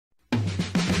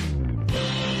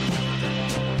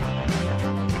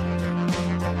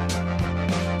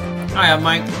Hi, I'm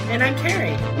Mike. And I'm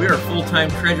Carrie. We are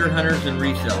full-time treasure hunters and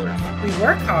resellers. We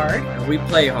work hard. And we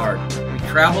play hard. We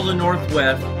travel the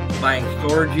Northwest buying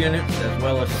storage units as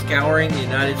well as scouring the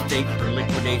United States for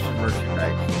liquidation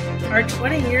merchandise. Our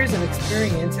 20 years of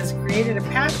experience has created a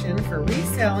passion for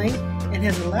reselling and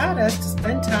has allowed us to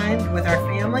spend time with our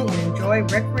family and enjoy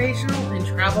recreational and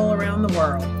travel around the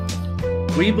world.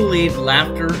 We believe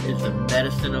laughter is the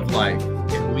medicine of life,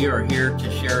 and we are here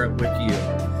to share it with you.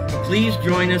 Please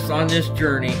join us on this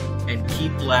journey and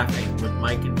keep laughing with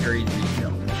Mike and Carrie's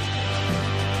Retail.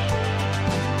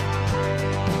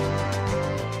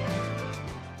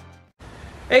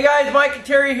 Hey guys, Mike and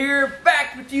Terry here,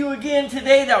 back with you again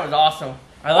today. That was awesome.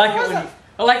 I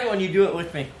like it when you do it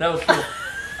with me. That was cool.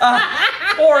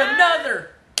 For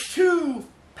another 2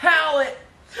 pallet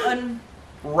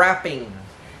unwrapping.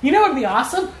 You know what would be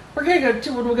awesome? We're gonna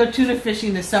go tuna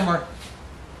fishing this summer.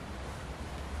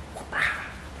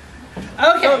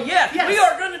 Okay. So yes, we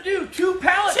are going to do 2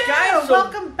 pallets, guys. So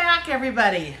welcome back,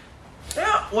 everybody.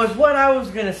 that was what I was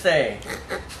going to say.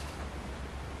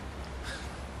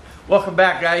 Welcome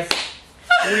back, guys.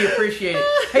 We appreciate it.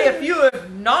 Hey, if you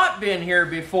have not been here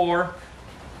before,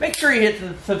 make sure you hit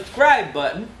the subscribe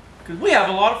button because we have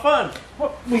a lot of fun.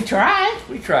 Well, we try.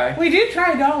 We try. We do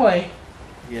try, don't we?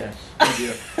 Yes, we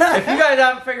do. If you guys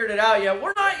haven't figured it out yet,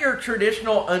 we're not your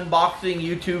traditional unboxing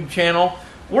YouTube channel.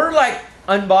 We're like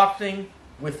unboxing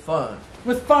with fun.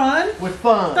 With fun? With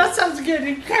fun. That sounds good.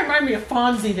 You kind of remind me of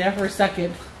Fonzie there for a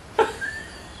second.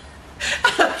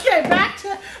 Okay, back.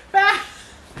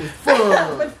 With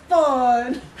fun. With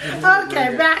fun.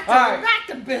 Okay, back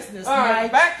to business, All right,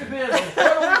 Mike. back to business.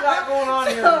 What do we got going on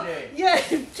here today? Yeah,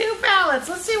 2 pallets.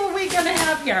 Let's see what we're going to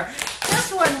have here.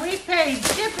 This one, we paid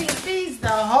shipping fees, the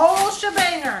whole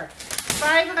shebanger.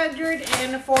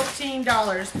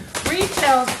 $514.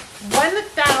 Retails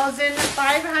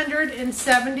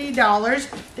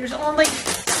 $1,570. There's only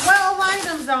 12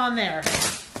 items on there.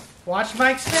 Watch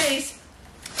Mike's face.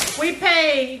 We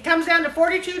pay, it comes down to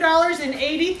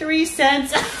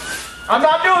 $42.83. I'm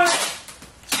not doing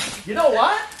it. You know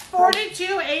what?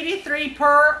 $42.83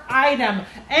 per item.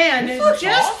 And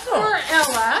just for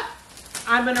Ella,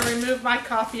 I'm going to remove my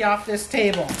coffee off this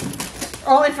table.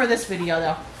 Only for this video,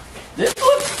 though. This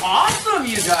looks awesome,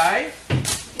 you guys.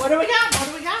 What do we got? What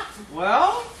do we got?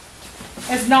 Well,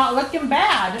 it's not looking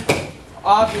bad.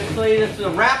 Obviously, this is a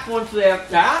wrap one, so they have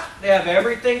that. They have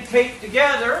everything taped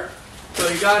together. So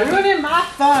you got to ruining my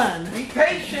fun. Be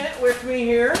patient with me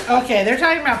here. Okay, they're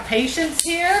talking about patience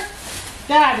here.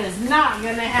 That is not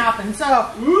going to happen.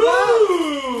 So,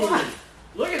 ooh,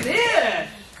 look at this.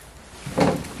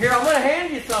 Here, I'm going to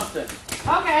hand you something.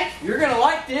 Okay. You're going to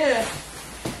like this.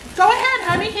 Go ahead,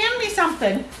 honey. Hand me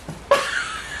something.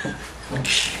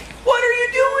 What are you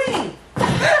doing?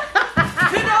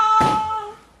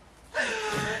 Ta-da!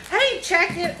 Hey,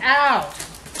 check it out.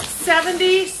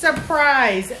 70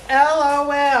 surprise.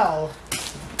 LOL.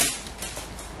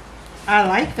 I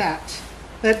like that.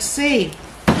 Let's see.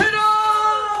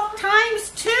 Ta-da!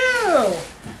 Times 2.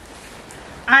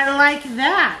 I like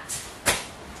that.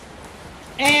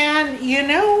 And you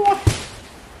know,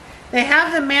 they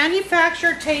have the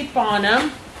manufacturer tape on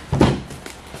them.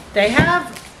 They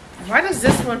have, why does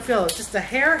this one feel just a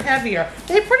hair heavier?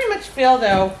 They pretty much feel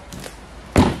though,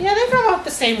 yeah, they're about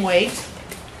the same weight.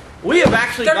 We have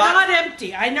actually They're not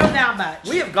empty, I know that much.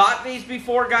 We have got these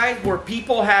before, guys, where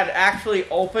people had actually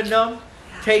opened them,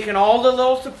 taken all the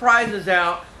little surprises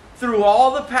out, threw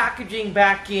all the packaging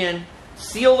back in,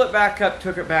 sealed it back up,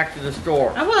 took it back to the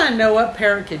store. I want to know what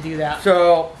parent could do that.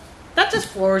 So that just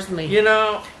floors me. You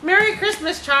know, Merry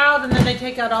Christmas, child, and then they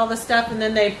take out all the stuff and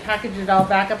then they package it all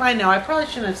back up. I know, I probably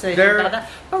shouldn't have said about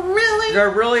that. But really? There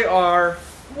really are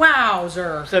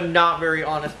wowzer. Some not very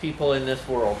honest people in this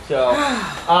world. So,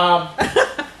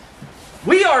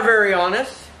 we are very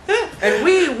honest. And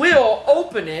we will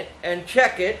open it and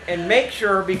check it and make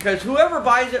sure, because whoever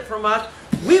buys it from us,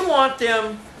 we want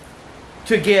them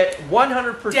to get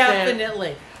 100%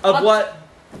 definitely of what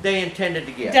they intended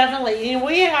to get. Definitely. And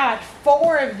we had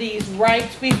 4 of these right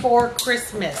before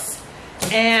Christmas.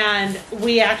 And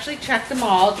we actually checked them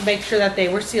all to make sure that they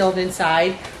were sealed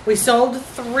inside. We sold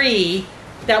 3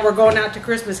 that were going out to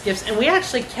Christmas gifts. And we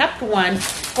actually kept one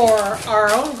for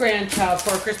our own grandchild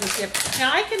for a Christmas gift.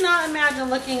 Now, I cannot imagine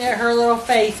looking at her little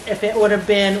face if it would have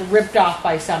been ripped off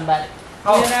by somebody.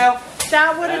 Oh. You know?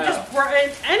 That would have just brought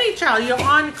any child, you know,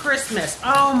 on Christmas.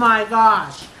 Oh my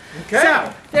gosh. Okay.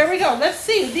 So, there we go. Let's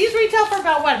see. These retail for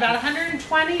about what? About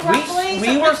 120 roughly?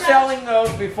 We were selling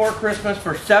those before Christmas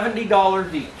for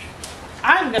 $70 each.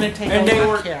 I'm going to take a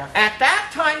look here. At that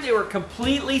time, they were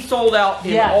completely sold out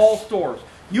in all stores.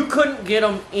 You couldn't get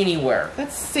them anywhere.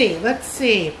 Let's see. Let's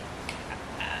see.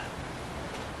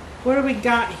 What do we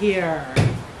got here?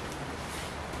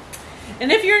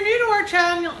 And if you're new to our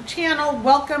channel,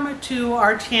 welcome to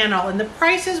our channel. And the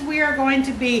prices we are going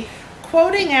to be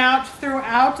quoting out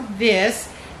throughout this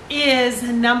is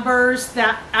numbers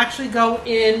that actually go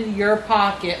in your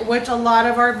pocket, which a lot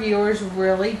of our viewers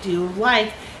really do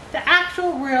like. The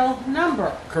actual real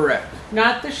number. Correct.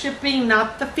 Not the shipping,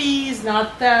 not the fees,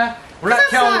 not the... We're not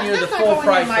telling you the full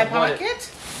price of what it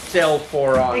sells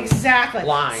for on exactly.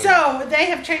 line. So they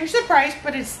have changed the price,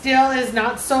 but it still is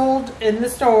not sold in the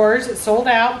stores. It's sold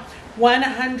out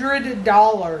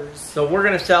 $100. So we're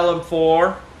going to sell them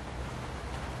for...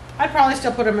 I'd probably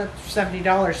still put them at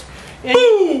 $70.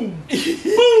 Boom!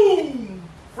 Boom!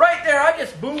 Right there, I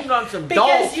just boomed on some doll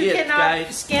because you shit, cannot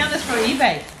guys. scan this for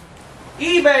eBay.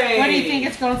 eBay! What do you think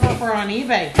it's going for on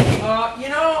eBay? You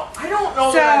know, I don't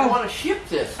know that I want to ship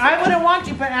this. I wouldn't want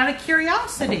to, but out of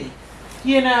curiosity,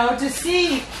 you know, to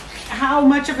see how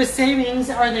much of a savings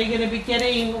are they going to be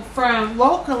getting from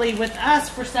locally with us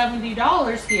for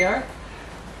 $70 here,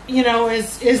 you know,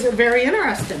 is very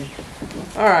interesting.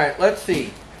 All right, let's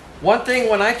see. One thing,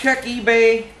 when I check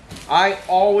eBay, I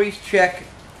always check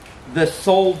the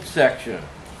sold section.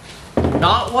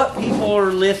 Not what people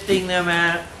are listing them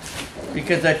at,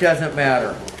 because that doesn't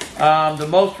matter. The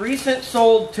most recent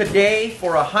sold today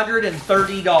for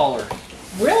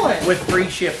 $130. Really? With free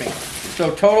shipping.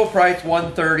 So total price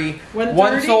 $130.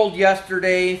 One sold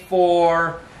yesterday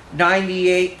for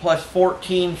 $98 plus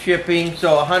 14 shipping,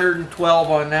 so $112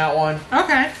 on that one.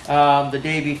 Okay. The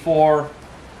day before,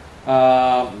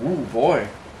 ooh boy,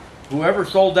 whoever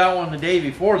sold that one the day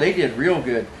before, they did real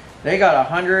good. They got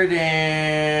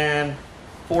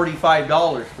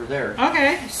 $145 for theirs.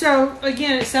 Okay, so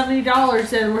again, at $70,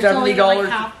 then we're selling it like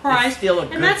half price. Still a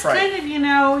good and that's price. kind of, you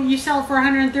know, you sell for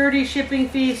 $130, shipping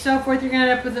fees, so forth. You're going to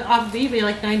end up with off of eBay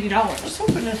like $90. Let's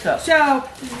open this up. So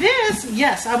this,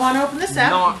 yes, I want to open this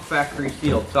up. Not factory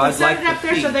sealed, so I'd like set it up to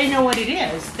there see. so they know what it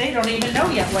is. They don't even know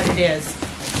yet what it is. I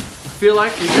feel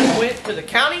like we just went to the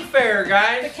county fair,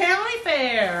 guys. The county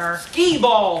fair. Ski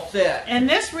ball set. And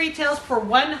this retails for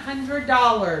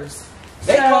 $100.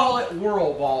 They call it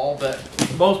whirl ball, but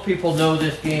most people know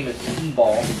this game as ski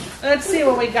ball. Let's see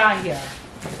what we got here.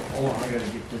 Hold on, I gotta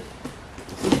get this.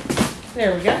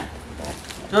 There we go.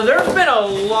 So there's been a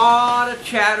lot of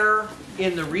chatter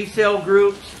in the resale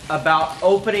groups about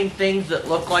opening things that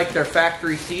look like they're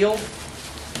factory sealed.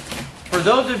 For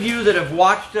those of you that have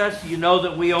watched us, you know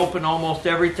that we open almost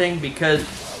everything because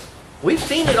we've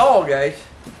seen it all, guys.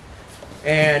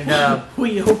 And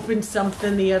we opened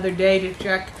something the other day to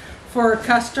check for a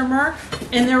customer,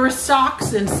 and there were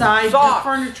socks inside the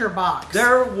furniture box.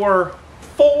 There were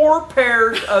 4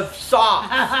 pairs of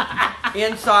socks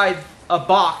inside a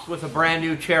box with a brand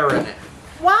new chair in it.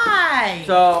 Why?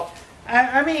 So,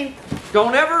 I mean,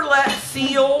 don't ever let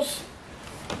seals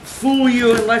fool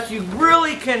you unless you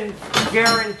really can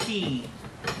guarantee.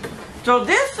 So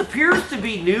this appears to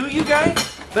be new, you guys,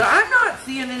 but I'm not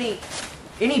seeing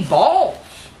any balls.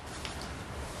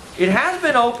 It has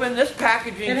been open. This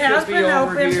packaging should be over here. It has been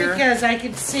open because I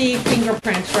could see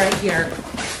fingerprints right here.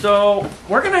 So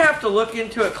we're gonna have to look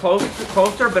into it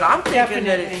closer, but I'm thinking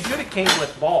that it should have came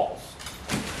with balls.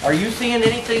 Are you seeing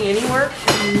anything anywhere?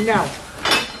 No.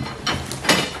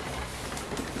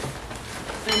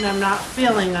 And I'm not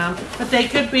feeling them, but they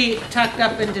could be tucked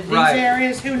up into these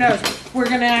areas. Who knows? We're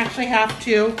gonna actually have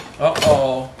to.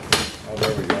 Oh,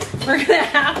 there we go. We're gonna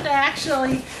have to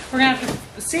actually. We're gonna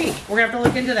have to see. We're gonna have to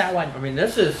look into that one. I mean,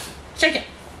 this is. Check it.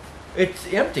 It's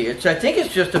empty. I think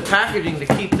it's just a packaging to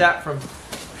keep that from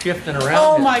shifting around.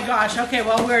 Oh my gosh. Okay,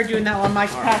 while we're doing that one,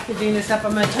 Mike's packaging this up.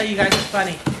 I'm gonna tell you guys it's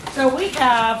funny. So we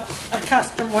have a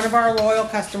customer, one of our loyal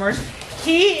customers.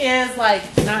 He is like,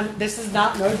 this is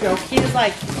not no joke. He is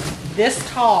like this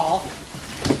tall,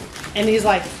 and he's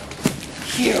like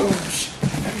huge.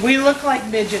 We look like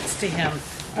midgets to him.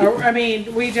 I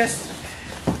mean, we just,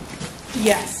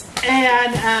 yes.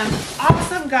 And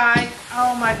awesome guy.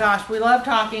 Oh my gosh, we love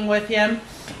talking with him.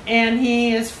 And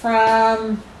he is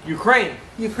from Ukraine.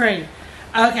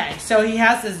 Okay, so he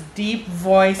has this deep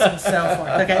voice and so forth.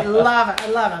 Okay, love it. I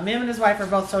love him. Him and his wife are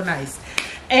both so nice.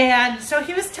 And so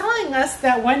he was telling us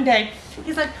that one day,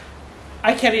 he's like,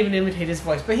 I can't even imitate his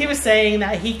voice, but he was saying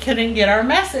that he couldn't get our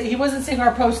message. He wasn't seeing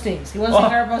our postings. He wasn't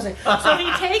seeing our postings. So he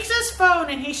takes his phone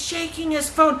and he's shaking his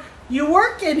phone. You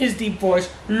working, his deep voice.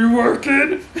 You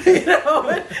working? You know,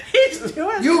 and he's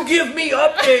doing. You give me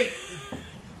update.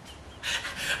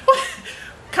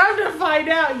 Come to find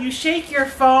out, you shake your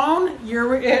phone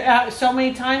so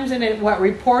many times, and it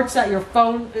reports that your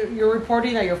phone. You're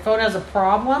reporting that your phone has a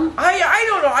problem. I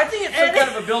don't know. I think it's some kind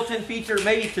of a built-in feature,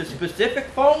 maybe to specific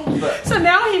phones. But so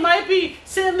now he might be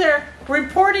sitting there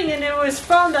reporting into his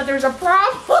phone that there's a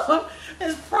problem.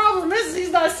 His problem is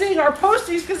he's not seeing our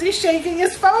posties because he's shaking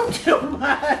his phone too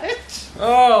much.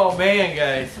 Oh man,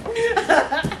 guys.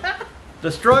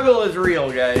 The struggle is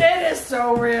real, guys. It is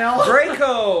so real.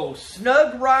 Draco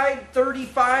Snug Ride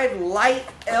 35 Light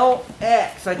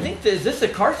LX. I think is this a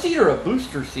car seat or a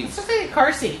booster seat? It's a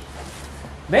car seat.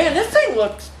 Man, this thing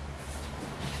looks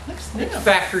new. It's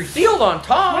factory sealed on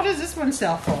top. What does this one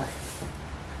sell for?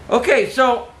 Okay,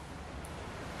 so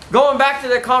going back to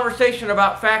the conversation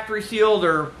about factory sealed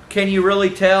or can you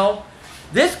really tell?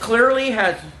 This clearly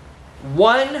has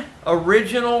one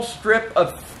original strip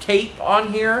of tape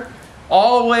on here.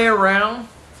 All the way around.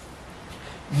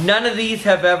 None of these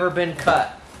have ever been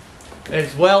cut.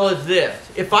 As well as this.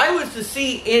 If I was to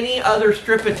see any other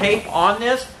strip of tape on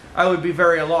this, I would be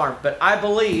very alarmed. But I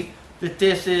believe that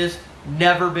this has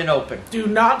never been opened. Do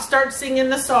not start singing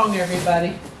the song,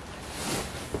 everybody.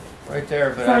 Right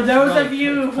there. But for those of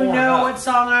you who know what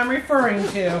song I'm referring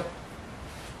to,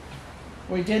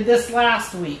 we did this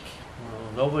last week.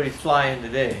 Well, nobody's flying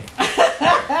today.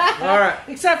 Alright.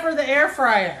 Except for the air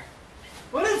fryer.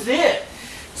 What is it?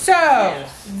 So,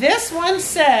 this one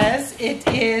says it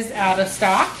is out of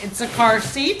stock. It's a car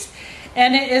seat,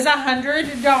 and it is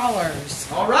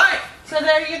 $100. All right. So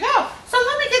there you go. So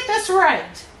let me get this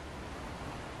right.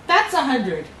 That's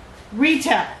 100.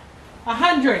 Retail.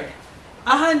 100.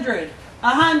 100.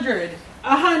 100.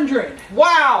 100.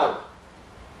 Wow.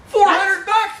 $400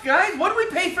 bucks, guys. What do we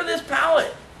pay for this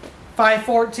pallet?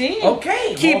 $514.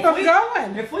 Okay. Keep them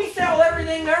going. If we sell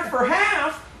everything there for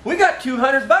half, we got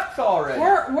 $200 bucks already.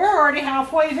 We're already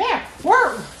halfway there.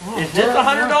 Is this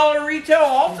 $100 retail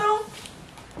also?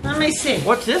 Let me see.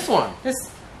 What's this one?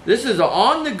 This is an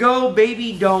on-the-go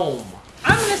baby dome.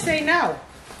 I'm gonna say no.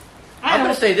 I'm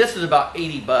gonna say this is about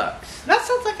 80 bucks. That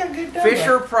sounds like a good number.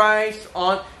 Fisher Price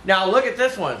on. Now look at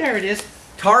this one. There it is.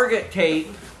 Target tape.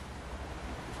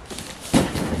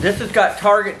 This has got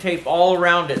Target tape all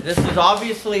around it. This is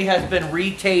obviously has been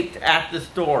retaped at the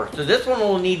store. So this one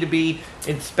will need to be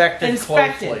inspected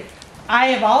closely. I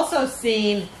have also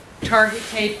seen Target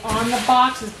tape on the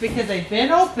boxes because they've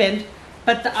been opened,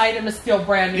 but the item is still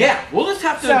brand new. Yeah, we'll just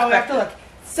have to inspect we have to look.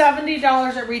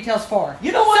 $70 at retails for.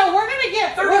 You know what? So we're gonna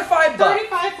get $35. $35,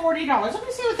 $40. Let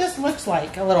me see what this looks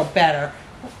like a little better.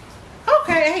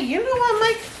 Okay, hey, you know what,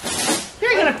 Mike?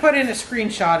 You're gonna put in a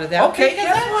screenshot of that. Okay, because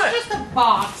guess that's what? just a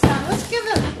box. Now let's give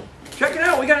it. Check it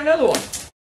out. We got another one.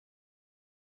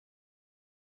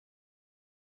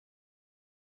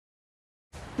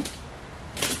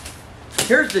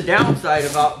 Here's the downside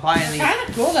about buying these Kind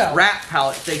of cool though. wrap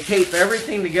pallets. They tape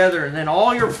everything together and then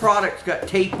all your products got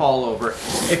tape all over it.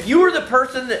 If you were the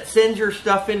person that sends your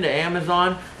stuff into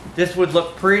Amazon, this would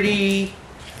look pretty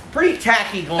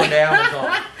tacky going to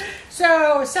Amazon.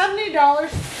 So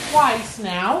 $70 twice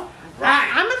now.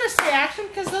 Right. I'm gonna say action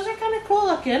because those are kind of cool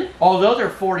looking. Oh, those are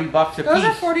 $40 a piece. Those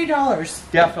are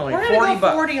 $40. Definitely, we're gonna 40 go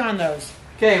bucks. 40 on those.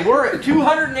 Okay, we're at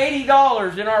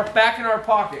 $280 in our back in our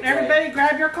pocket. Everybody,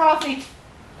 grab your coffee.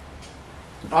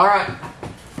 All right,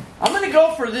 I'm gonna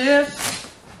go for this.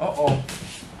 Uh-oh.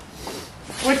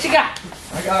 What you got?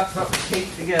 I got something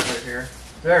taped together here.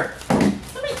 There.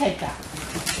 Let me take that.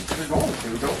 You're going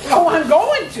to, don't you? Oh, I'm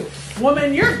going to.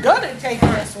 Woman, you're gonna take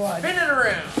this one. Spin it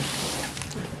around.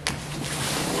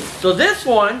 So this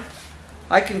one,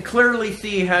 I can clearly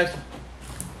see has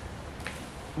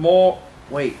more.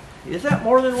 Wait, is that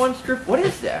more than one strip? What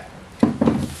is that?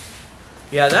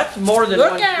 Yeah, that's more than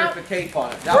one strip of tape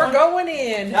on it. We're going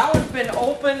in. That one's been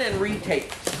opened and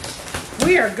retaped.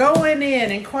 We are going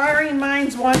in. Inquiring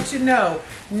minds want to know.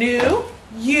 New,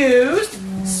 used,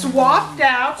 swapped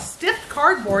out, stiff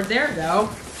cardboard. There though.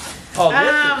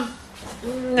 Oh,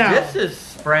 no. This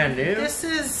is brand new. This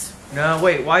is. No,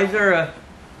 wait. Why is there a?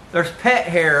 There's pet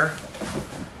hair.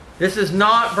 This is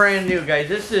not brand new, guys.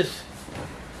 This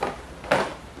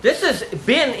has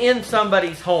been in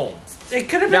somebody's home. It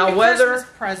could have been a Christmas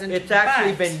present. It's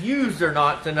actually been used or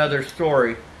not, it's another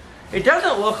story. It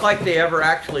doesn't look like they ever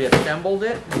actually assembled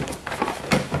it.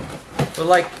 But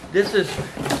like, this is...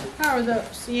 How are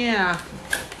those? Yeah.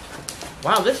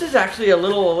 Wow, this is actually a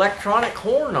little electronic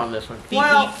horn on this one.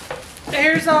 Well,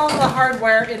 here's all the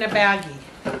hardware in a baggie.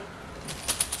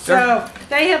 So,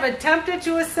 they have attempted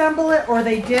to assemble it, or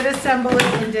they did assemble it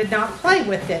and did not play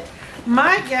with it.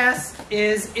 My guess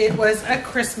is it was a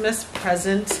Christmas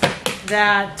present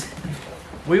that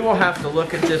We will have to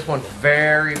look at this one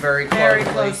very, very closely. Very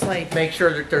closely. Make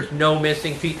sure that there's no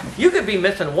missing piece. You could be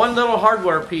missing one little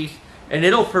hardware piece, and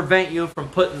it'll prevent you from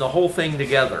putting the whole thing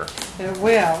together. It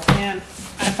will. And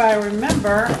if I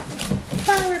remember,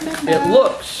 it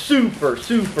looks super,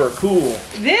 super cool.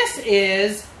 This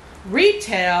is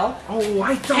retail. Oh,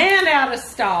 I thought. And out of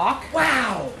stock.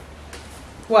 Wow.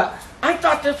 What? I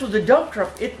thought this was a dump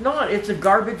truck. It's not. It's a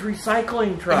garbage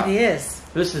recycling truck. It is.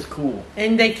 This is cool.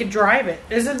 And they could drive it.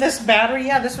 Isn't this battery?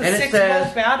 Yeah, this was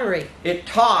 6-volt battery. It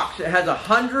talks. It has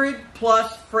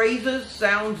 100+ phrases,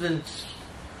 sounds, and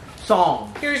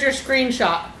songs. Here's your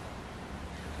screenshot.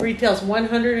 Retails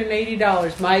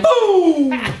 $180, Mike.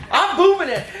 Boom! I'm booming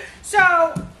it. So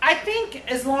I think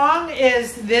as long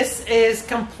as this is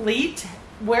complete,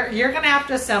 where you're going to have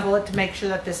to assemble it to make sure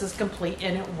that this is complete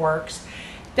and it works,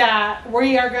 that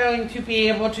we are going to be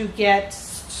able to get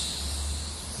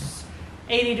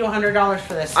 $80 to $100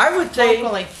 for this. I would say,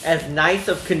 locally. as nice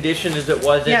of condition as it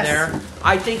was in there,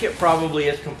 I think it probably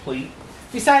is complete.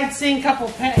 Besides seeing a couple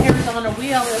hairs on a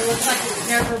wheel, it looks like it's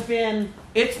never been...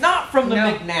 It's not from the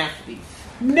McNasties.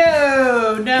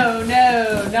 No, no,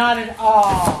 no, not at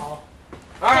all.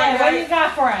 All right, what do you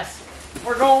got for us?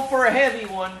 We're going for a heavy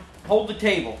one. Hold the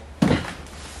table.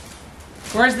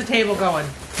 Where's the table going?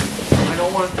 I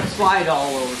don't want it to slide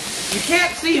all over. You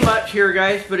can't see much here,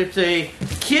 guys, but it's a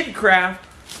KidCraft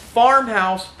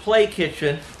farmhouse play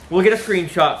kitchen. We'll get a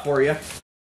screenshot for you.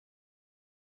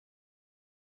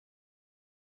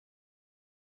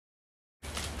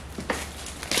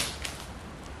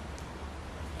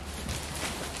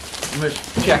 I'm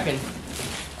just checking.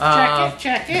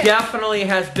 Check it. Definitely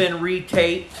has been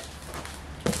retaped.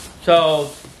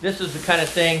 So this is the kind of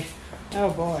thing. Oh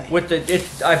boy. With the,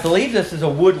 I believe this is a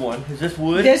wood one. Is this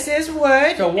wood? This is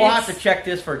wood. So we'll have to check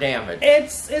this for damage.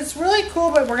 It's really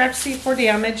cool, but we're gonna have to see for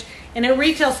damage. And it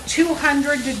retails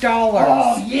 $200.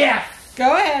 Oh yes!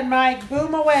 Go ahead, Mike.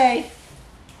 Boom away.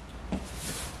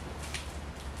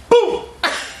 Boom!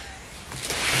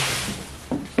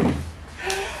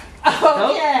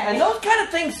 Okay. And those kind of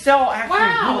things sell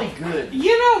actually really good.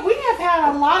 You know, we have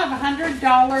had a lot of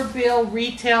 $100 bill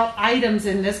retail items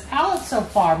in this pallet so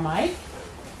far, Mike.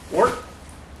 Or,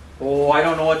 oh, I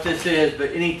don't know what this is,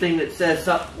 but anything that says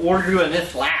something, we're doing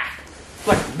this last. It's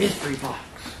like a mystery box.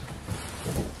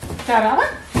 That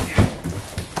other?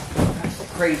 That's a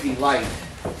crazy light.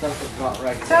 Something's not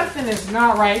right. Something is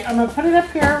not right. I'm going to put it up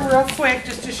here real quick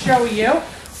just to show you.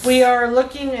 We are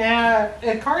looking at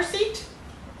a car seat.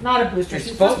 Not a booster seat.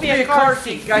 It's supposed to be a car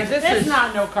seat. Guys, this is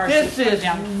not no car seat. This is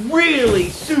really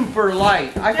super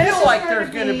light. I feel like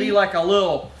there's going to be like a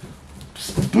little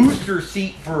booster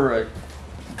seat for a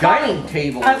dining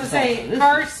table. I was going to say,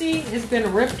 car seat has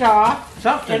been ripped off.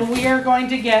 Something. And we are going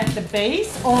to get the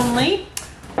base only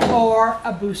or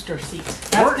a booster seat.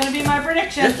 That's going to be my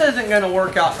prediction. This isn't going to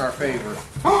work out in our favor.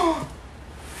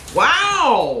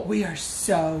 Wow! We are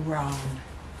so wrong.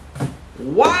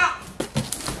 Wow!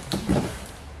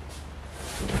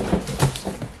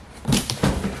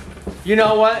 You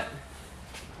know what?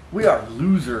 We are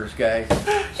losers, guys.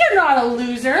 You're not a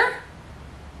loser.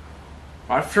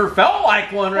 I sure felt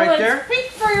like one right there.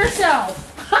 Speak for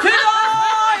yourself.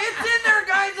 Ta-da! It's in there,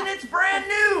 guys, and it's brand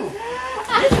new.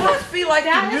 This must be like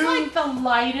that the new... That is like the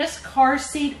lightest car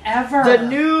seat ever. The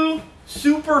new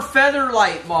Super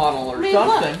Featherlight model or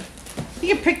something. Look.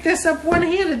 You can pick this up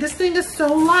one-handed. This thing is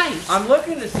so light. I'm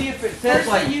looking to see if it says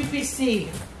like... the UPC.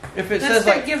 If it says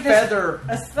like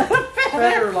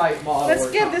Featherlight model.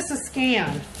 Let's give this a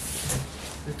scan.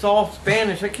 It's all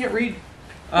Spanish. I can't read.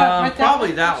 Right,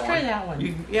 probably that one. Let's try that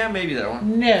one. Yeah, maybe that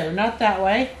one. No, not that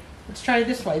way. Let's try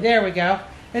this way. There we go.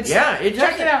 Check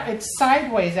it out. It's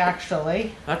sideways,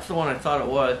 actually. That's the one I thought it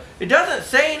was. It doesn't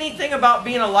say anything about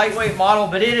being a lightweight model,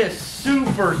 but it is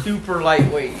super, super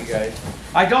lightweight, you guys.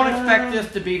 I don't expect this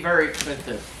to be very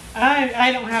expensive.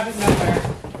 I don't have it nowhere.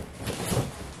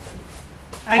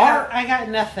 I got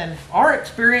nothing. Our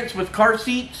experience with car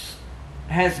seats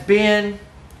has been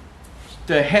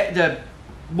the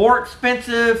more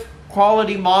expensive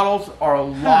quality models are a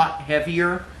lot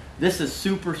heavier. This is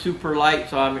super, super light,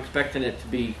 so I'm expecting it to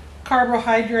be...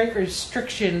 Carbohydrate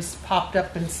restrictions popped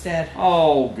up instead.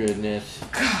 Oh, goodness.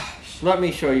 Gosh. Let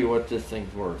me show you what this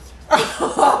thing's worth.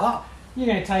 You're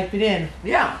going to type it in.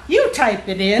 Yeah. You type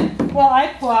it in. Well,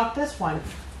 I pull out this one.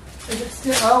 Is it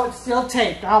still... Oh, it's still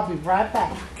taped. I'll be right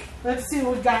back. Let's see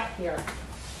what we got here.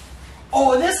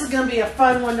 Oh, this is going to be a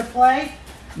fun one to play.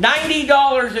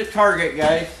 $90 at Target,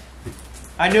 guys.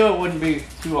 I knew it wouldn't be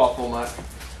too awful much.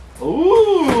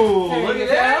 Ooh, look at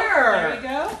there. There we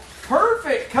go.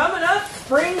 Perfect. Coming up,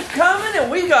 spring's coming,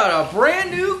 and we got a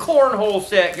brand new cornhole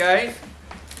set, guys.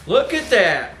 Look at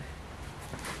that.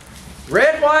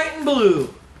 Red, white, and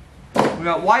blue. We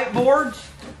got white boards,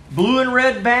 blue and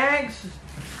red bags.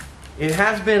 It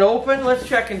has been opened. Let's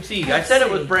check and see. I said it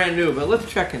was brand new, but let's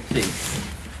check and see.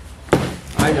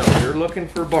 I know, you're looking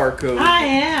for barcodes. I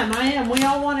am. We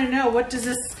all want to know, what does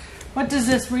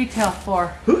this retail for?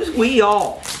 Who's we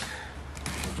all?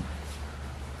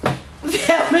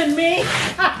 Them and me.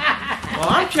 Well,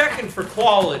 I'm checking for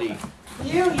quality.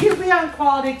 You be on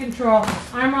quality control.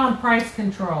 I'm on price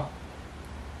control.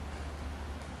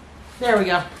 There we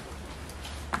go.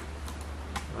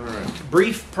 All right.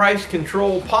 Brief price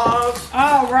control pause.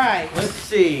 All right. Let's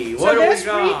see. What do we got?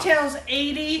 So this retails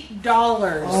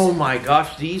 $80. Oh my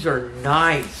gosh, these are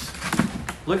nice.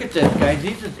 Look at this, guys.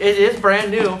 It is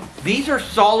brand new. These are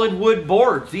solid wood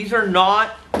boards. These are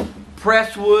not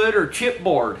pressed wood or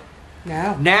chipboard.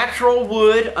 No. Natural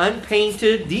wood,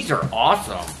 unpainted. These are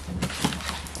awesome.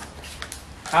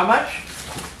 How much?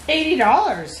 $80.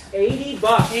 $80.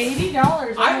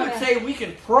 $80. I would say we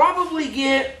could probably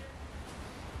get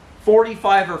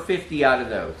 45 or 50 out of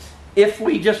those if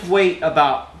we just wait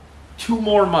about 2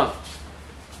 more months.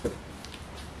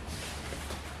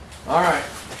 All right.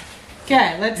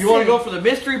 Okay, let's see. You want to go for the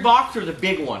mystery box or the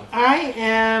big one? I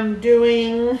am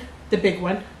doing the big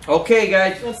one. Okay,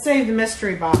 guys. Let's save the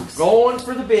mystery box. Going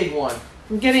for the big one.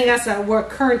 I'm getting us at what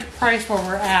current price where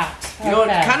we're at. You know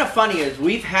what's kind of funny is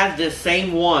we've had this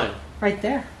same one. Right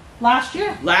there. Last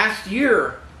year. Last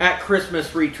year at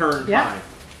Christmas return time.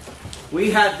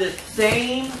 We had this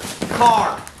same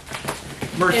car.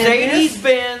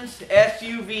 Mercedes-Benz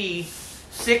SUV,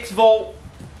 6-volt,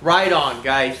 right on,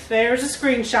 guys. There's a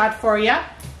screenshot for you.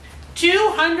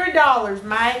 $200,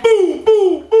 Mike. Boom,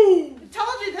 boom, boom. I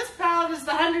told you this pallet is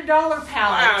the $100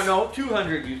 pallet. I don't know,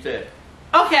 200 you said.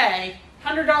 Okay,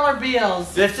 $100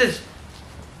 bills. This is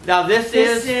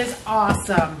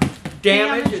awesome.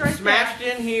 Damaged. It's smashed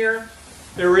in here.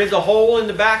 There is a hole in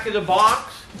the back of the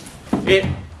box.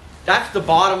 That's the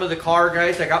bottom of the car,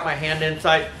 guys. I got my hand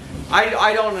inside.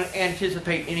 I don't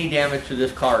anticipate any damage to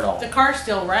this car at all. The car's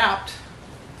still wrapped.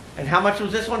 And how much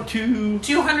was this one?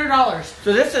 $200.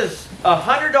 So this is a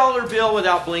 $100 bill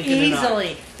without blinking an eye.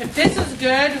 Easily. If this is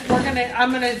good,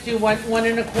 I'm gonna do one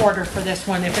and a quarter for this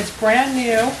one. If it's brand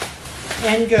new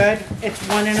and good, it's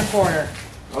 1 1/4.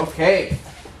 Okay.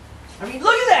 I mean,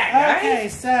 look at that, guys. Okay,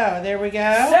 so there we go.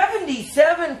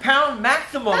 77-pound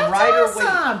maximum rider weight.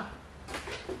 Awesome.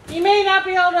 You may not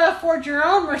be able to afford your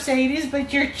own Mercedes,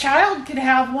 but your child could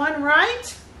have one,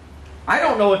 right? I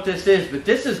don't know what this is, but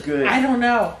this is good. I don't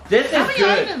know. This is good. How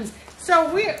many items?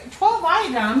 So we're 12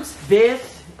 items.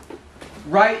 This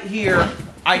right here,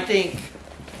 I think.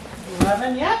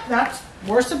 11. Yep,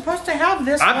 we're supposed to have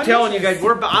this. I'm telling you guys,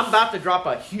 I'm about to drop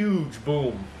a huge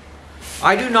boom.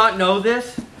 I do not know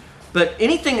this, but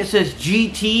anything that says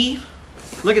GT,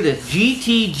 look at this,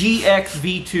 GT GX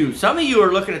V2. Some of you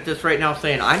are looking at this right now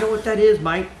saying, I know what that is,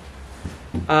 Mike.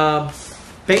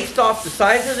 Based off the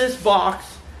size of this box,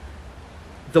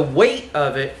 the weight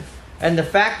of it, and the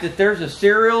fact that there's a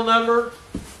serial number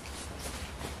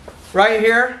right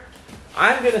here,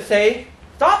 I'm going to say,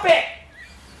 stop it!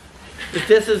 That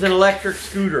this is an electric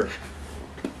scooter.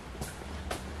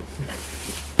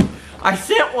 I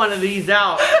sent one of these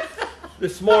out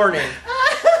this morning.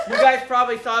 You guys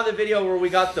probably saw the video where we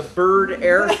got the Bird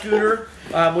Air scooter.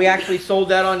 We actually sold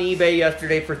that on eBay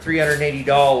yesterday for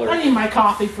 $380. I need my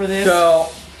coffee for this. So,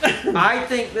 I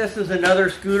think this is another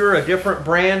scooter, a different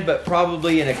brand, but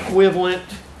probably an equivalent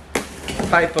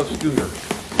type of scooter.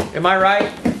 Am I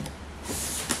right?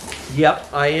 Yep,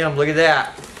 I am. Look at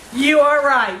that. You are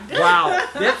right. Wow.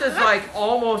 This is like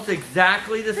almost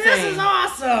exactly the This same is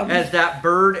awesome. as that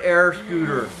Bird Air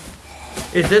scooter.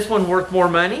 Is this one worth more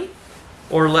money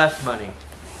or less money?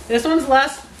 This one's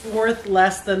worth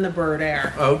less than the Bird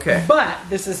Air. Okay. But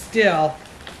this is still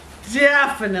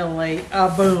definitely a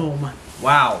boom.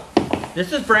 Wow.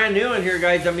 This is brand new in here,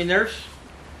 guys. I mean, there's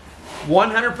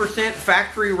 100%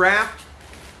 factory wrapped.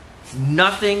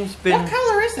 Nothing's been... What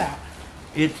color is that?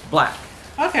 It's black.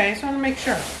 Okay, just want to make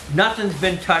sure. Nothing's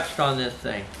been touched on this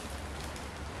thing.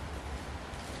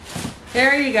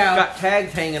 There you go. Got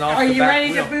tags hanging off Are the you back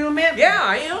ready wheel. to boom it? Yeah,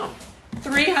 I am.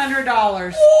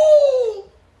 $300. Woo!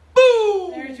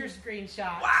 Boom! There's your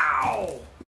screenshot. Wow!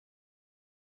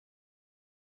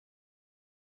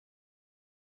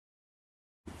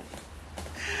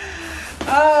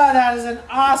 Oh, that is an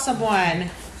awesome one.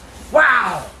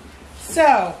 Wow!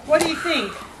 So, what do you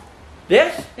think?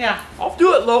 This? Yeah. I'll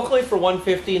do it locally for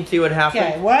 $150 and see what happens.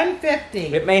 Okay,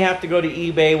 $150. It may have to go to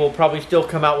eBay. We'll probably still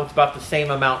come out with about the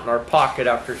same amount in our pocket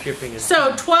after shipping.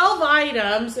 So 12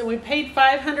 items, and we paid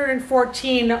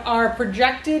 $514. Our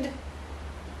projected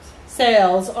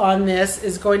sales on this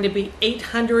is going to be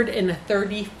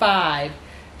 $835.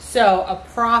 So a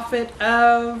profit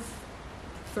of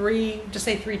just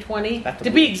say 320. To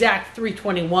be exact,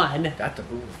 321. That's a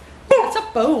boom. That's a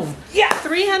boom. Yeah.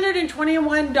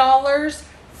 $321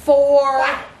 for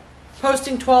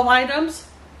posting 12 items.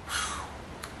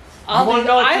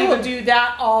 I will do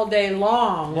that all day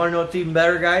long. Want to know what's even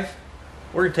better, guys?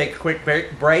 We're going to take a quick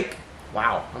break.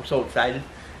 Wow, I'm so excited.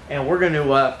 And we're going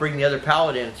to bring the other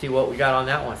pallet in and see what we got on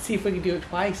that one. See if we can do it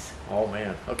twice. Oh,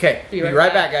 man. Okay, be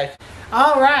right back, guys.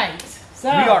 All right. So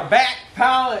we are back.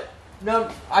 Pallet.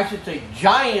 No, I should say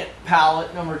giant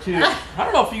pallet number 2. I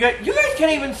don't know if you guys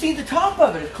can't even see the top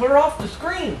of it. It's clear off the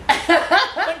screen.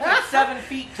 It's like 7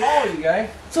 feet tall, you guys.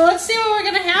 So let's see what we're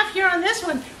going to have here on this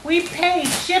one. We paid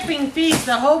shipping fees,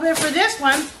 the whole bit for this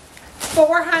one,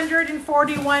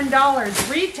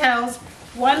 $441. Retails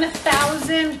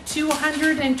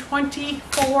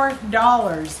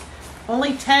 $1,224.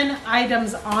 Only 10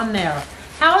 items on there.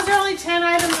 How is there only 10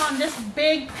 items on this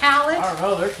big pallet? I don't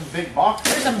know. There's some big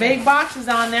boxes. There's some big boxes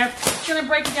on there. It's going to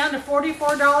break it down to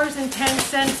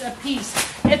 $44.10 a piece.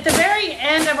 At the very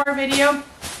end of our video,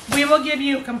 we will give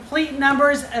you complete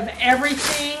numbers of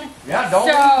everything. Yeah, don't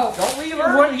leave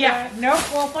early.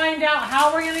 We'll find out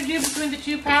how we're going to do between the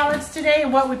 2 pallets today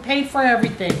and what we paid for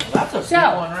everything. Well, that's a big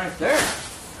one right there.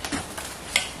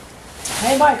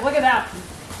 Hey, Mike, look at that.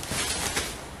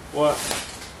 What?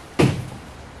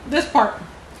 This part.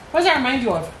 What does that remind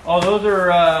you of? Oh, those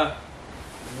are,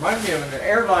 remind me of an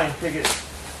airline ticket.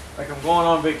 Like I'm going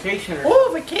on vacation or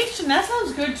Oh, vacation. That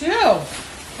sounds good, too. All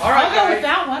right, I'll go with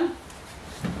that one.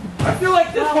 I feel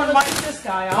like this one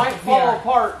might fall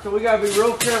apart, so we gotta be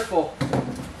real careful.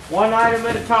 One item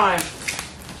at a time.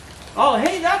 Oh,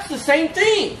 hey, that's the same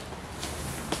thing.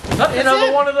 That's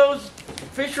another one of those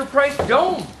Fisher Price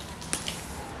Dome.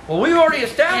 Well, we've already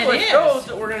established those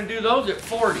that we're going to do those at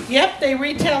 40. Yep, they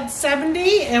retailed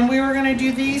 70, and we were going to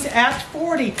do these at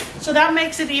 40. So that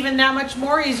makes it even that much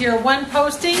more easier. One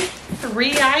posting,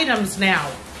 3 items now.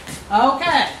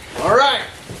 Okay. All right.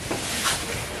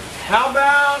 How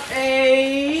about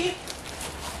a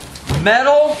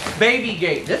metal baby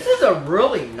gate? This is a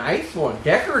really nice one,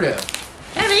 decorative.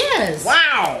 It is.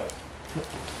 Wow.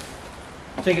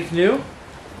 Think it's new?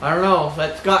 I don't know.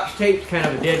 That Scotch tape's kind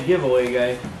of a dead giveaway,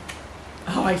 guys.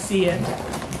 Oh, I see it.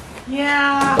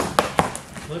 Yeah.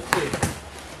 Let's see.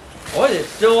 Oh, it's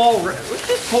still all wrapped. Let's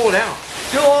just pull it out.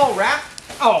 Still all wrapped?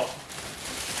 Oh,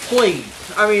 please.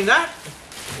 I mean,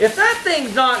 if that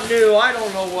thing's not new, I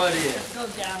don't know what is. It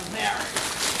goes down there.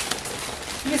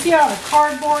 You see all the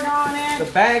cardboard on it? The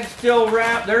bag's still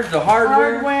wrapped. There's the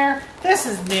hardware. This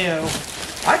is new.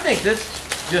 I think this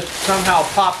just somehow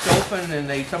popped open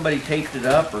and somebody taped it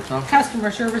up or something.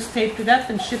 Customer service taped it up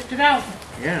and shipped it out.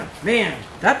 Yeah, man,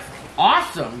 that's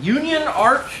awesome. Union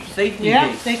Arch safety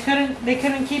tape. they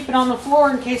couldn't keep it on the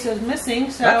floor in case it was missing,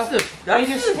 so they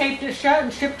just taped it shut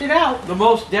and shipped it out. The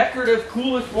most decorative,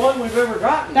 coolest one we've ever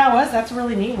gotten. That's a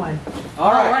really neat one.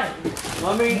 All right.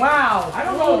 Wow. I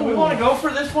don't know. Do we want to go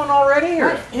for this one already?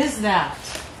 Or? What is that?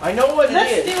 I know what it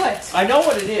is. Let's do it. I know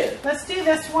what it is. Let's do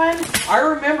this one. I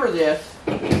remember this.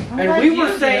 And we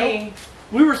were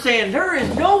saying there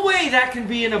is no way that can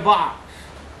be in a box.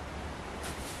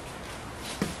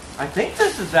 I think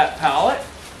this is that pallet.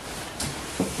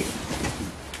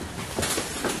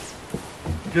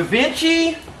 Da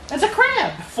Vinci. It's a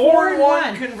crib.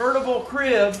 4-in-1 convertible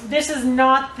crib. This is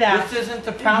not that. This isn't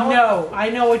the pallet? No, I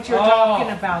know what you're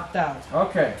talking about though.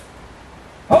 Okay.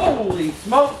 Holy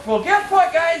smokes. Well, guess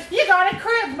what, guys? You got a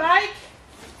crib, Mike.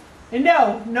 And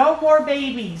no more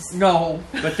babies. No,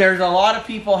 but there's a lot of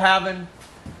people having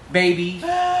babies.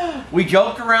 We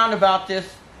joked around about this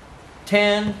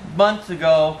 10 months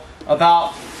ago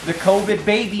about the COVID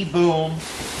baby boom.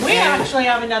 We actually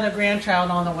have another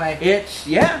grandchild on the way. It's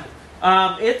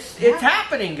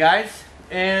happening, guys.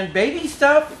 And baby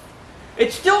stuff,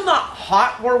 it's still not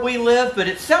hot where we live, but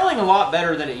it's selling a lot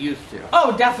better than it used to.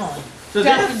 Oh, definitely. So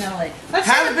definitely. This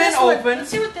has been open.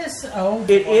 Let's see what this. Oh,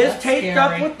 it is taped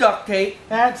up with duct tape.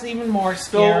 That's even more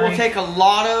scary. So we'll take a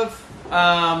lot of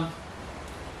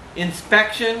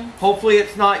inspection. Hopefully,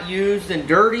 it's not used and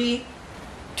dirty.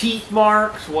 Teeth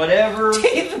marks, whatever.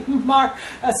 Teeth mark,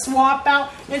 a swap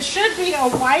out. It should be a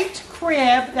white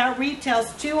crib that retails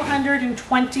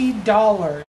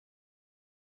 $220.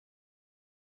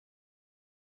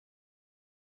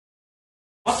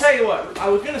 I'll tell you what, I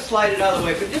was going to slide it out of the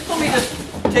way, but just let me just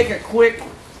take a quick,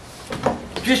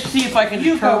 just see if I can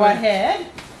determine. You go ahead.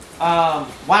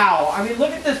 Wow, I mean, look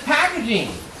at this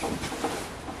packaging.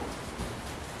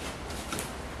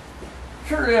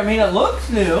 Sure, I mean, it looks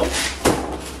new.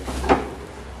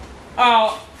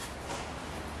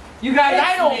 You guys, It's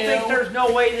I don't new. think there's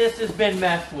no way this has been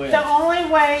messed with. The only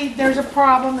way there's a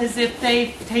problem is if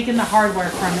they've taken the hardware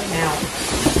from it now.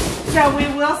 So we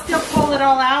will still pull it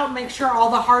all out, make sure all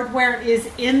the hardware is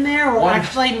in there. Or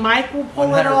actually, Mike will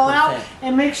pull it all out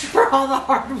and make sure all the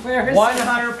hardware is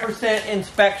 100%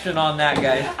 inspection on that,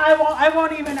 guys. I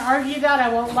won't even argue that. I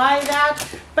won't lie that.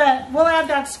 But we'll add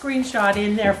that screenshot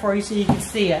in there for you so you can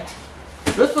see it.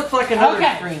 This looks like another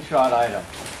screenshot item.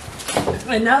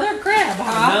 Another crib,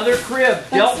 huh? Another crib.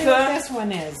 Let's see what Delta. this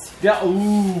one is.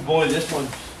 Ooh, boy, this one.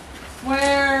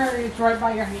 Where? It's right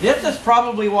by your hand. This is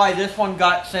probably why this one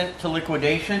got sent to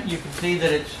liquidation. You can see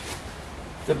that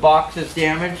the box is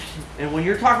damaged. And when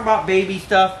you're talking about baby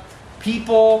stuff,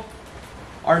 people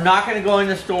are not going to go in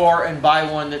the store and buy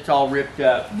one that's all ripped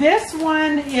up. This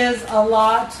one is a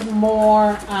lot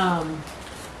more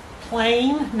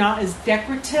plain, not as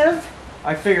decorative.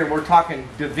 I figured we're talking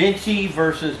Da Vinci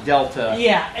versus Delta.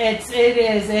 Yeah, it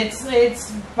is.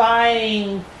 It's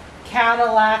buying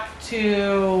Cadillac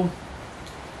to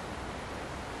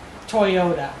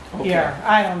Toyota here.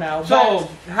 I don't know. So,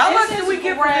 how much did we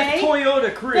get for this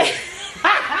Toyota crib?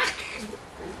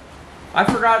 I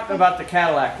forgot about the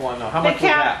Cadillac one though. How much was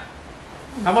that?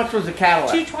 How much was the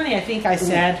Cadillac? $220, I think I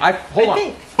said. Hold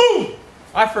on. Boom!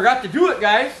 I forgot to do it,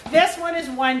 guys. This one is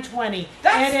 $120.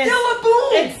 That's still a boom.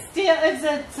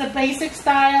 It's a basic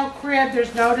style crib.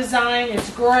 There's no design. It's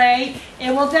gray.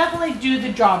 It will definitely do the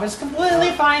job. It's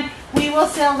completely fine. We will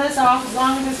sell this off as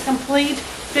long as it's complete.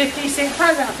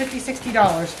 Probably about $50,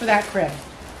 $60 for that crib.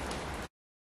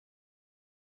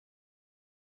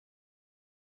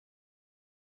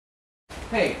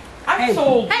 Hey, I've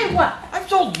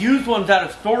sold used ones out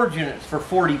of storage units for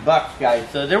 $40, guys.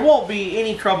 So there won't be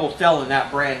any trouble selling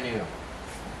that brand new.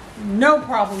 No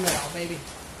problem at all, baby.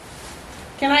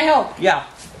 Can I help? Yeah.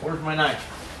 Where's my knife?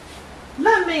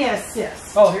 Let me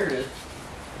assist. Oh, here it is.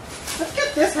 Let's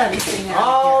get this heavy thing out.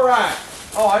 All right.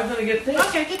 Oh, I was gonna get this.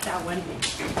 Okay, get that one.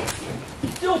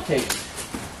 Still take it.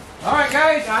 All right,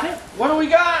 guys. Got it? What do we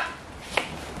got?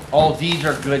 Oh, these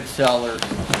are good sellers.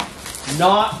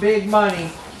 Not big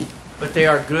money, but they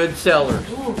are good sellers.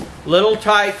 Ooh. Little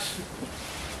Tikes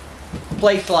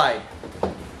play slide.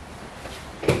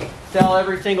 Sell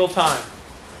every single time.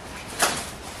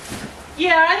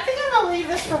 Yeah, I think I'm gonna leave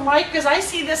this for Mike because I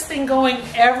see this thing going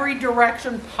every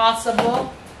direction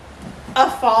possible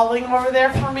of falling over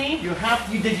there for me.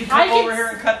 Did you come over here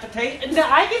and cut the tape? No,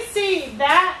 I can see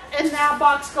that and that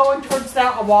box going towards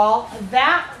that wall,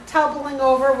 that tumbling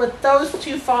over with those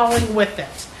two falling with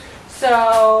it.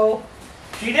 So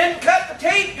She didn't cut the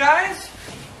tape, guys.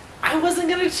 I wasn't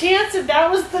gonna chance it.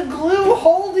 That was the glue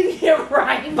holding it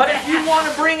right. But if you want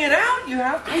to bring it out, you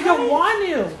have to. I don't want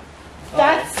to.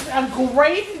 That's a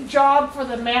great job for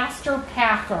the master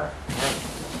packer.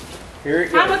 Here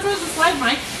it goes. How much was the slide,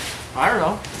 Mike? I don't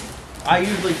know. I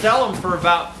usually sell them for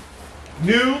about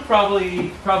new.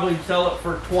 Probably sell it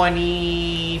for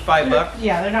 $25.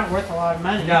 Yeah, they're not worth a lot of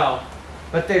money. No,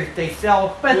 but they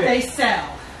sell. But quick. they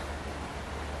sell.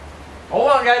 Hold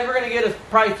on, guys. We're gonna get a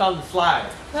price on the slide,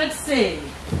 Let's see.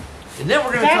 and then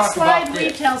we're gonna That talk slide about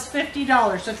this. retails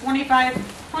 $50, so $25,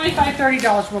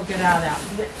 $30 we'll get out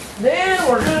of that. Then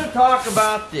we're gonna talk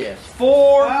about this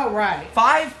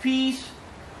 5-piece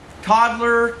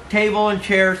toddler table and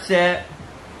chair set.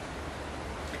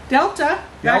 Delta.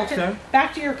 Delta.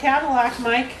 Back to your Cadillac,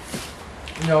 Mike.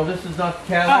 No, this is not the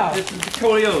Cadillac. Oh. This is the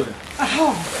Toyota.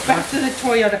 Oh, back to the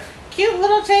Toyota. Cute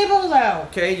little table though.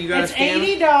 Okay, you got It's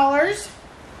 $80.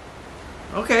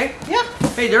 Okay. Yep.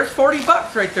 Hey, there's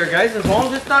 $40 right there, guys. As long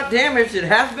as it's not damaged, it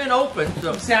has been opened,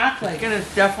 so Exactly. it's gonna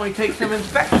definitely take some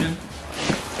inspection.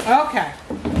 Okay.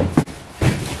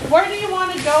 Where do you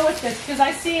want to go with this? Because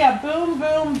I see a boom,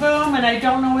 boom, boom, and I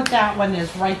don't know what that one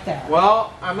is right there.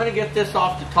 Well, I'm gonna get this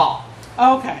off the top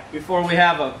Okay. before we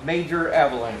have a major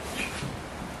avalanche.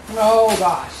 Oh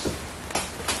gosh.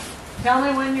 Tell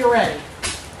me when you're ready.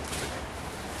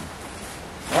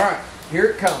 All right, here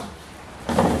it comes.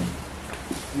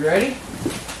 You ready?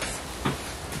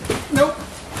 Nope.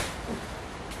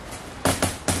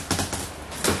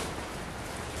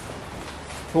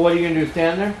 So what are you gonna do?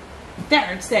 Stand there?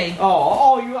 There, it's staying.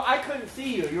 I couldn't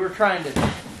see you. You were trying to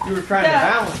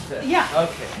balance it. Yeah.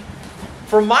 Okay.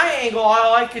 From my angle,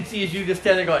 all I could see is you just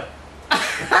standing there going.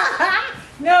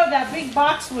 No, that big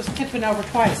box was tipping over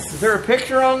twice. Is there a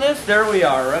picture on this? There we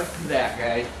are. Right to that,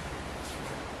 guys.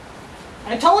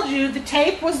 I told you the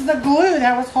tape was the glue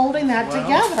that was holding that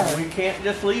together. We can't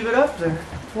just leave it up there.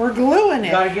 We're gluing it.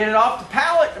 Got to get it off the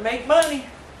pallet to make money.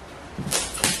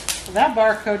 That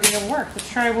barcode didn't work. Let's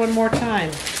try one more time.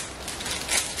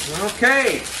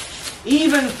 Okay.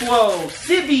 Even flow.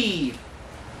 Cibby.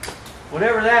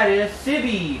 whatever that is,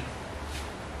 Sibby.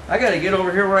 I gotta get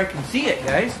over here where I can see it,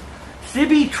 guys.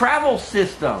 Sibby travel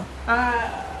system.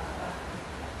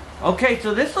 Okay,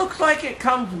 so this looks like it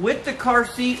comes with the car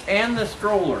seat and the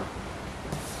stroller.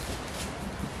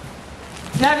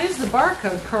 That is the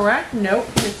barcode, correct? Nope,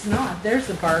 it's not. There's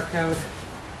the barcode.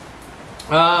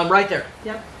 Right there.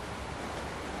 Yep.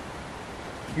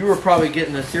 You were probably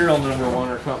getting the serial number one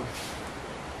or something.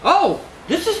 Oh,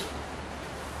 this is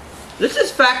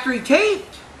factory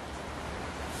taped.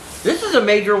 This is a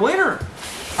major winner.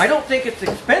 I don't think it's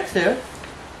expensive.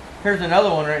 Here's another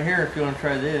one right here if you want to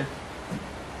try this.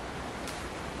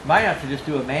 Might have to just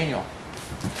do a manual.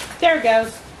 There it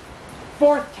goes.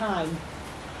 Fourth time.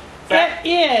 It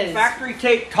is. Factory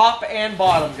tape top and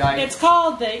bottom, guys. It's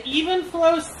called the Even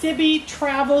Flow Sibby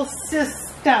Travel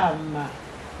System.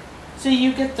 So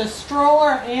you get the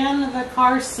stroller and the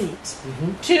car seat.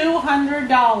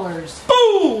 $200.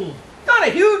 Boom! Not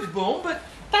a huge boom, but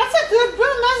that's a good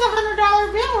boom. That's a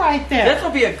 $100 bill right there. this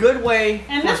will be a good way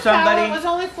and for this somebody. pallet was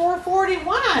only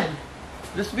 $441.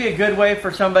 This would be a good way for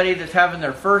somebody that's having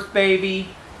their first baby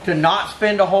to not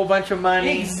spend a whole bunch of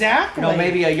money. Exactly. You know,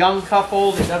 maybe a young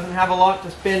couple that doesn't have a lot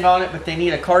to spend on it, but they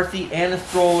need a car seat and a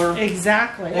stroller.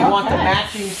 Exactly. They want the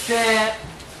matching set.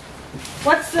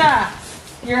 What's that?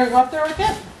 You're going to go up there with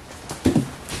it?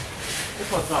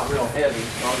 This one's not real heavy,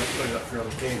 so I'll just put it up here on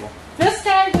the table. This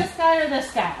guy, or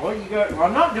this guy? Well, you got. Well,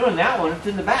 I'm not doing that one. It's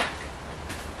in the back.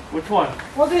 Which one?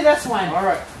 We'll do this one. All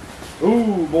right.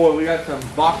 Ooh, boy, we got some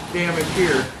box damage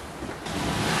here.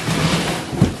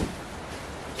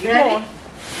 Keep going.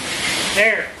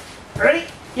 There. Ready?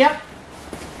 Yep.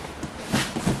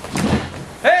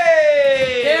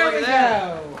 Hey! There look we at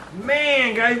that. go.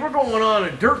 Man, guys, we're going on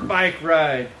a dirt bike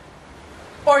ride.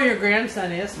 Or your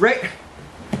grandson is. Right.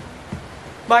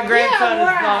 My grandson Yeah, is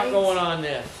not right. going on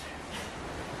this.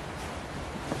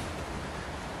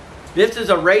 This is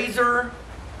a Razor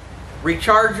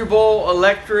rechargeable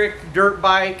electric dirt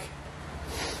bike.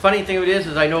 Funny thing of it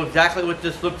is I know exactly what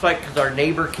this looks like because our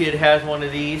neighbor kid has one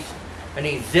of these and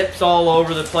he zips all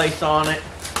over the place on it.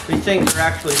 These things are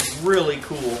actually really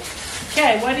cool.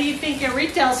 Okay, what do you think it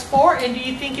retails for, and do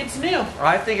you think it's new?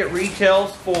 I think it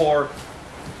retails for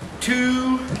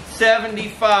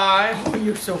 $275. Oh,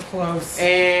 you're so close.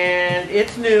 And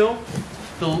it's new.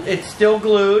 It's still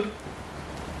glued.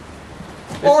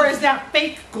 Or is that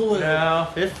fake glue? No,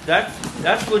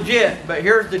 that's legit. But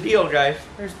here's the deal, guys.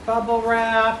 There's bubble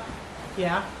wrap.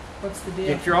 Yeah. What's the deal?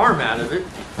 Get your arm out of it.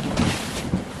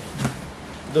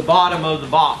 The bottom of the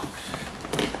box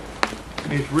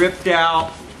is ripped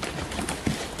out.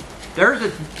 There's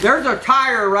a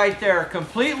tire right there,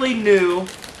 completely new.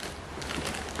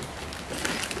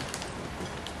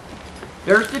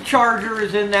 There's the charger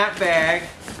is in that bag.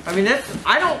 I mean,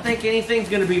 I don't think anything's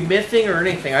going to be missing or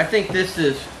anything. I think this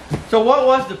is. So what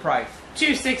was the price?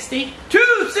 $260.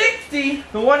 $260.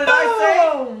 And what did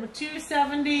I Boom!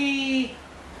 $270. say?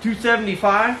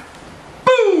 $275.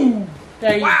 Boom!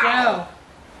 There you Wow. go.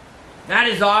 That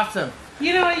is awesome.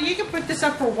 You know, you can put this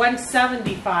up for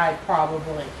 $175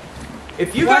 probably.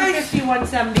 If you guys, $150,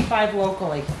 $175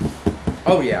 locally,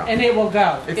 oh yeah, and it will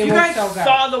go. if it you will guys so go.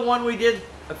 saw the one we did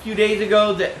a few days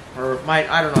ago, that, or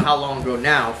I don't know how long ago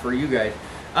now for you guys,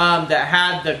 that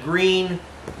had the green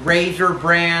Razor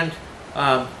brand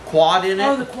quad in it.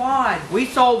 Oh, the quad. We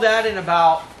sold that in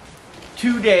about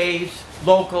 2 days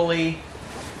locally,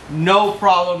 no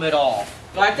problem at all.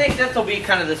 So I think this will be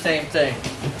kind of the same thing.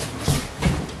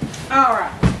 All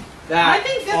right. That's I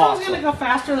think this awesome. one's going to go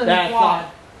faster than That's the quad.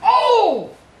 awesome. Oh!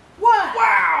 What?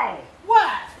 Wow!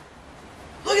 What?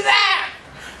 Look at that!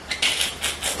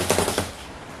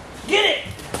 Get it!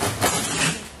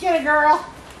 Get it, girl.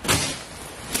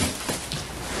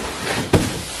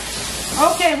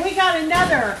 Okay, we got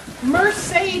another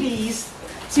Mercedes.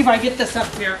 See if I get this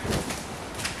up here.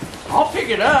 I'll pick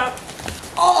it up.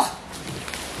 Oh,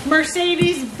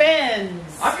 Mercedes-Benz.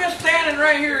 I'm just standing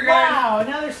right here, guys. Wow,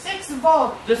 another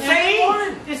 6-volt. The same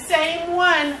one? The same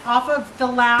one off of the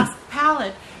last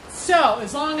pallet. So,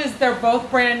 as long as they're both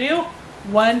brand new,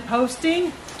 1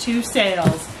 posting, 2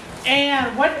 sales.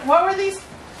 And what were these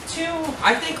 2?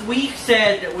 I think we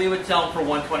said that we would sell them for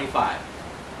 $125.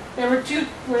 They were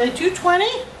they 220?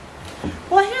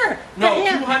 Well, here. No,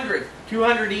 200.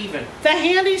 200 even. The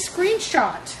handy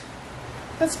screenshot.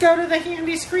 Let's go to the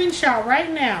handy screenshot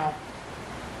right now.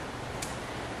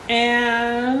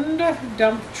 And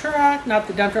dump truck, not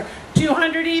the dump truck.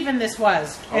 200 even this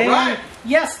was. All right.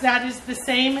 Yes, that is the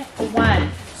same one.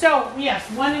 So, yes,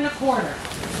 1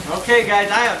 1/4. Okay, guys,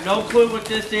 I have no clue what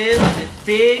this is. It's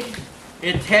big.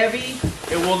 It's heavy.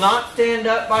 It will not stand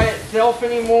up by itself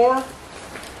anymore.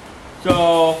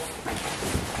 So,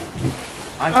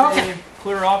 I say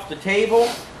clear off the table.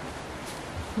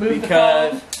 Move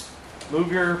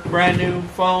move your brand new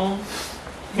phone.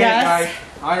 Okay, Yes. guys,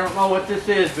 I don't know what this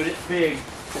is, but it's big.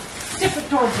 Tip it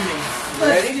towards me. You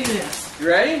Let's ready? do this. You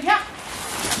ready? Yeah.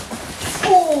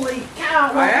 Holy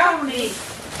cow, Yeah. Mahoney.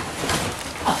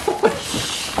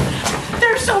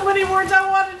 There's so many words I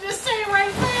wanted to say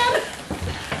right then.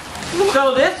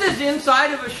 So this is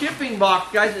inside of a shipping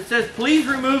box, guys. It says, please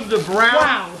remove the brown,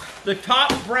 Wow. the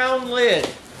top brown lid.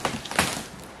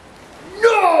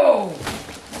 No!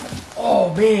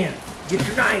 Oh man, get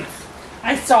your knife.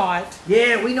 I saw it.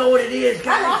 Yeah, we know what it is, I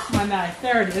guys. lost my knife.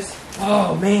 There it is.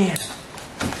 Oh man,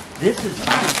 this is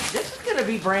gonna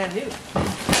be brand new.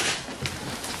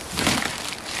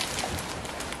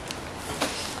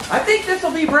 I think this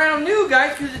will be brand new,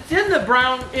 guys, because it's in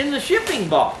the shipping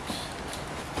box.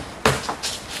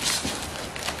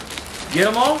 Get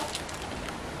them all?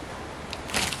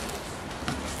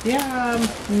 Yeah,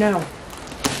 no.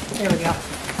 There we go.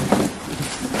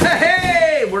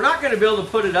 Hey, we're not going to be able to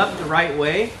put it up the right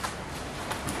way.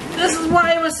 This is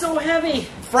why it was so heavy.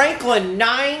 Franklin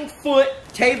 9-foot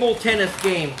table tennis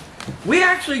game. We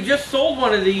actually just sold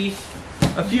one of these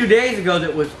a few days ago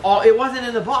that was it wasn't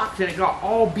in the box and it got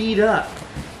all beat up.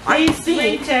 I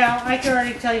think, Retail. I can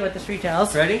already tell you what this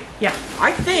retails. ready? Yeah.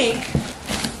 I think,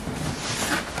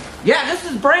 yeah, this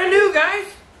is brand new, guys.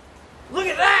 Look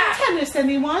at that. Tennis,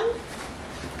 anyone?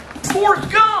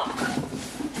 Forrest Gump.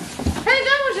 Hey,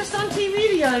 that was just on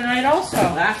TV the other night also.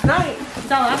 Last night. Is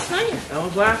that last night? That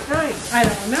was last night. I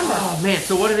don't remember. Oh man,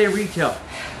 so what do they retail?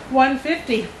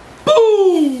 $150.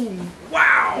 Boom!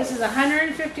 Wow! This is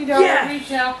 $150 Yes.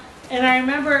 retail, and I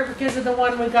remember it because of the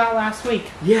one we got last week.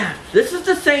 Yeah, this is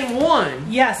the same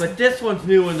one. Yes. But this one's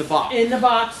new in the box. In the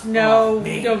box, no,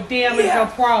 man. no damage, Yeah. no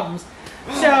problems.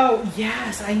 So,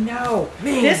 yes, I know.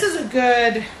 Man. This is a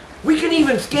good... We can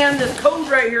even scan this code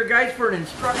right here, guys, for an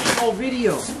instructional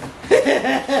video.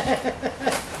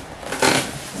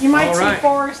 You might All right. see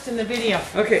Forrest in the video.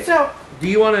 Okay. So, Do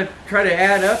you want to try to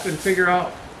add up and figure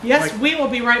out? yes, like- we will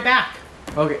be right back.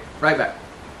 Okay, right back.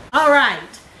 All right.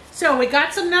 So we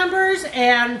got some numbers,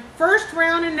 and first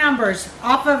round of numbers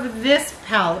off of this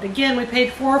pallet. Again, we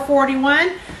paid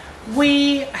 $441.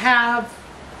 We have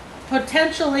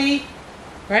potentially,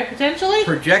 right? Potentially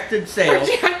Projected sales.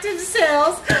 projected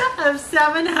sales of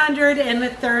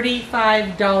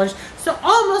 $735. So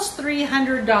almost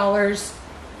 $300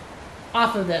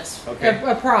 off of this. Okay.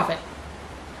 A profit.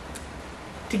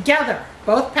 Together,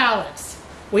 both pallets,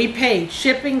 we paid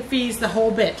shipping fees, the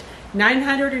whole bit.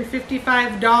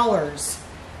 $955,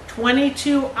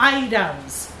 22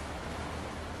 items.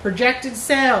 Projected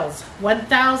sales,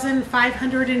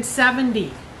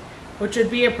 $1,570, which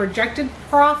would be a projected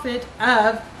profit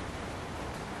of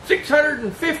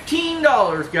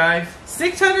 $615, guys.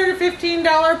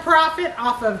 $615 profit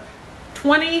off of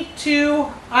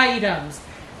 22 items.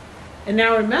 And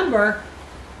now remember,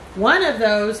 one of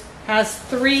those has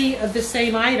 3 of the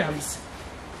same items.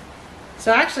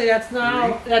 So actually that's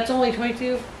not, that's only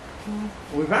 22.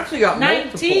 We've actually got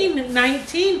 19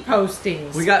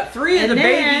 postings. We got 3 of And the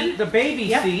then- baby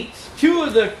Yep. seats, 2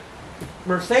 of the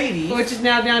Mercedes. Which is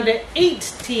now down to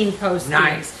 18 postings.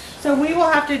 Nice. So we will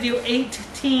have to do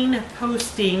 18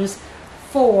 postings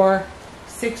for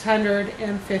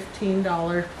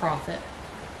 $615 profit.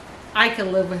 I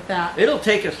can live with that. It'll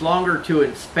take us longer to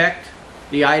inspect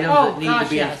the items Oh, that need gosh, to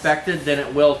be yes. inspected than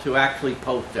it will to actually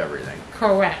post everything.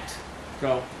 Correct.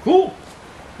 So, cool.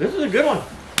 This is a good one.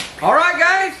 All right,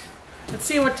 guys. Let's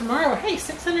see what tomorrow. Hey,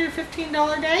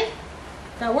 $615 day?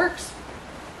 That works.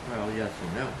 Well, yes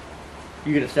and no.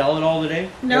 You gonna sell it all today?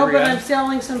 No, Every but item? I'm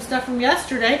selling some stuff from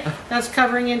yesterday that's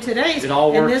covering in today's. It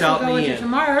all and works this out will in go the into end.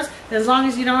 tomorrow's. As long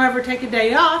as you don't ever take a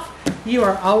day off, you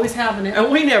are always having it.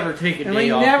 And we never take a And day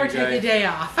we off. never you take guys. a day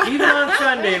off. Even on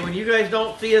Sunday, when you guys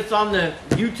don't see us on the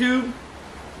YouTube,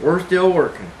 we're still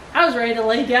working. I was ready to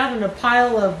lay down in a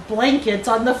pile of blankets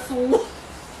on the floor.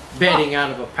 Bedding out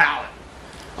of a pallet.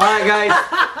 All right, guys.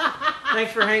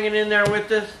 Thanks for hanging in there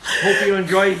with us. Hope you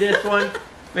enjoyed this one.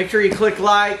 Make sure you click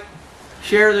like,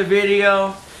 share the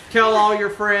video, tell all your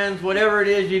friends, whatever it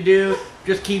is you do,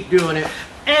 just keep doing it.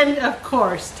 And of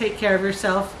course, take care of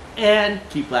yourself and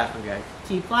Keep laughing, guys.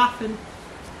 keep laughing.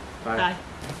 Bye. Bye.